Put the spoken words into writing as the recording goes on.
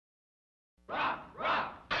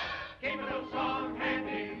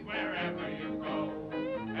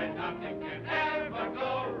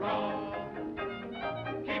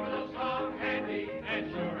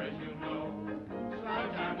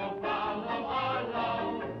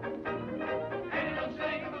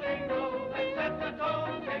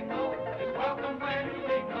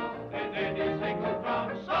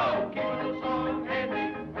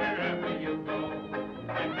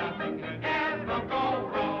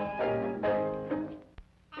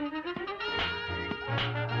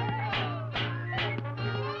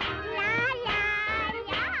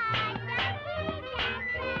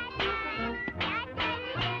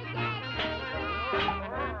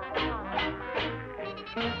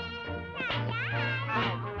How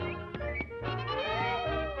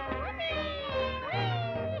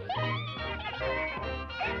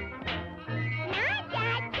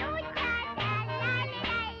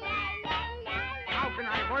can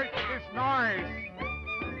I work with this noise?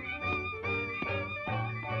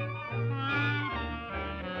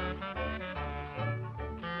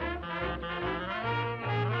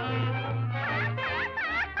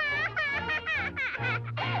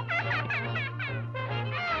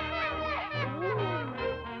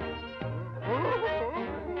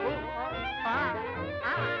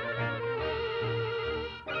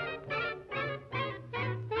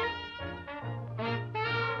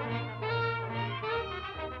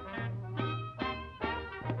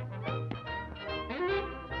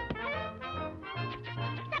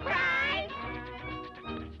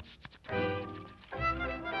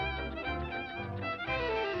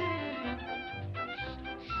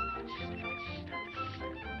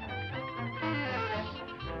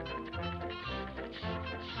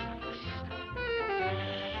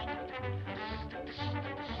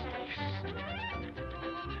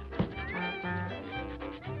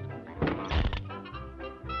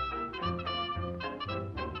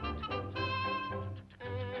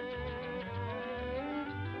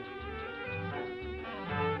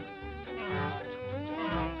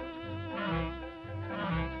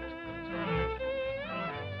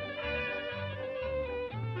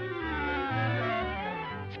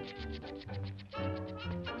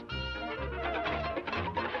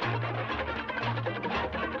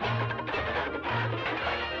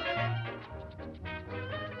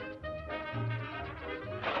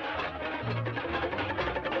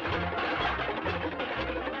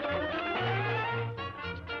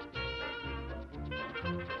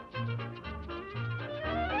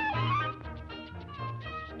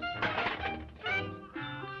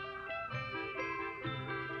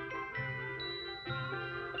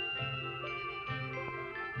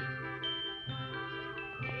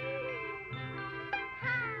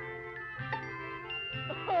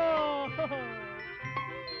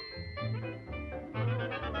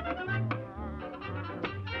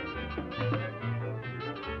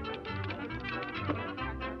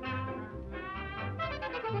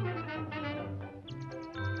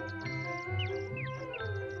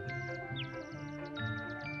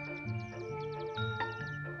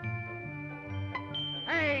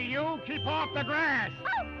 Hey, you, keep off the grass.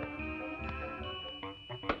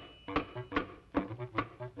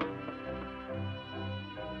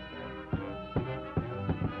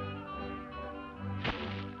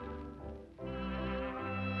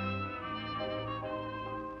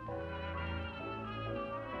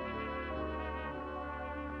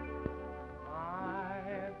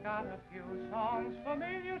 I've got a few songs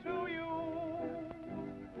familiar to you,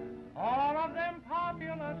 all of them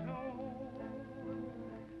popular too.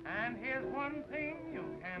 And here's one thing you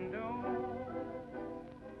can do.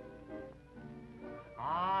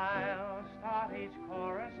 I'll start each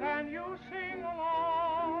chorus and you sing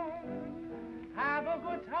along. Have a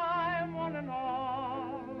good time, one and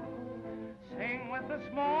all. Sing with the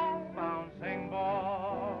small bouncing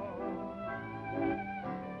ball.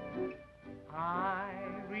 I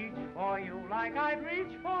reach for you like I'd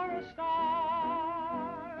reach for a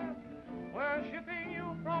star, worshiping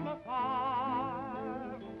you from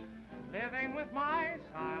afar, living with my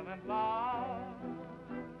silent love.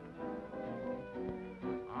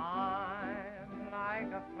 I'm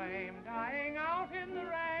like a flame dying out in the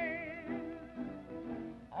rain,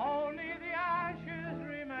 only the ashes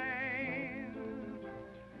remain,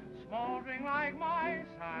 smoldering like my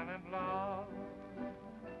silent love.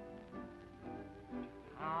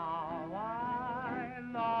 How I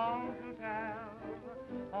long to tell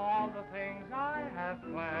all the things I have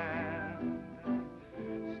planned.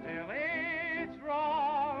 Still, it's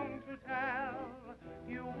wrong to tell,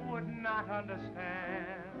 you would not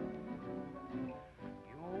understand.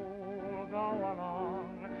 You'll go along,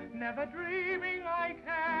 never dreaming I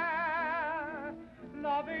care,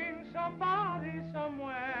 loving somebody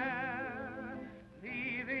somewhere,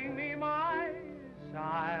 leaving me my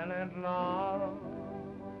silent love.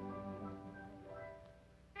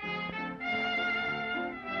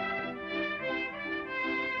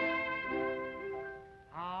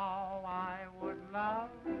 How I would love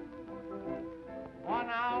 1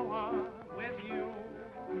 hour with you,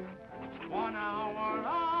 1 hour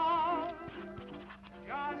of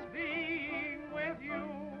just being with you.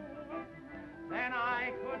 Then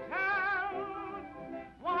I could tell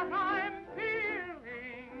what I'm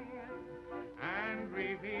feeling and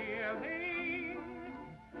revealing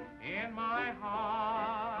in my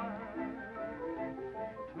heart.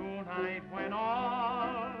 Tonight when all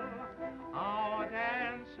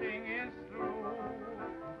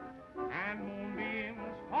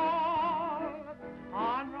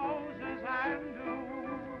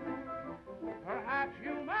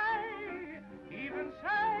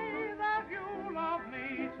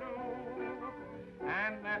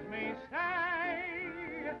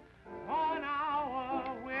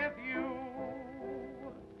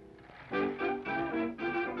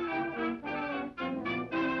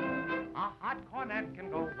cornet can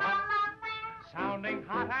go sounding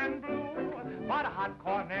hot and blue, but a hot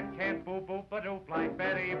cornet can't boop-Oop-A-Doop like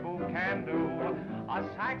Betty Boop can do. A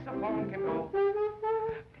saxophone can go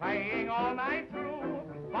playing all night through,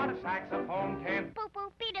 but a saxophone can't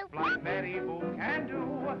Boop-Oop-A-Doop like Betty Boop can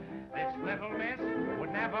do. This little miss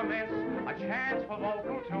would never miss a chance for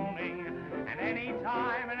vocal tuning, and any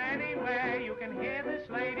time and anywhere you can hear this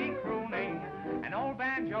lady crooning. An old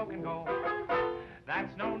banjo can go,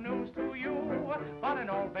 that's no news to you, but an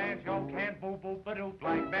old banjo can't boop-Oop-A-Doop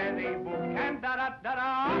like Betty Boop can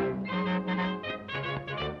da-da-da-da.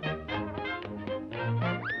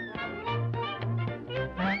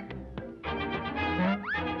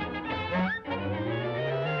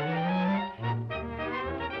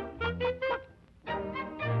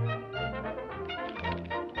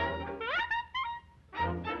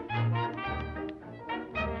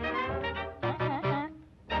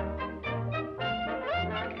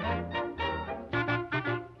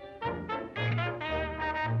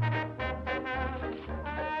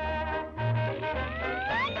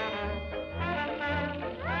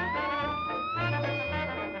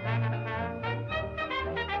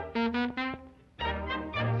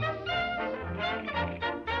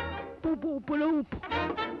 Boop-Oop-A-Doop.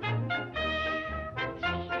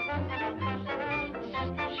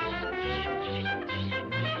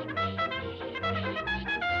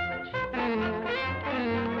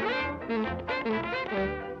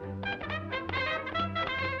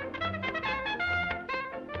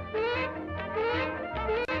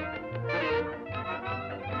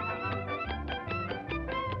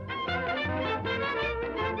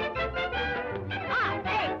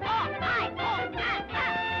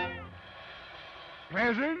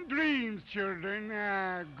 Pleasant dreams, children.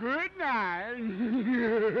 Good night.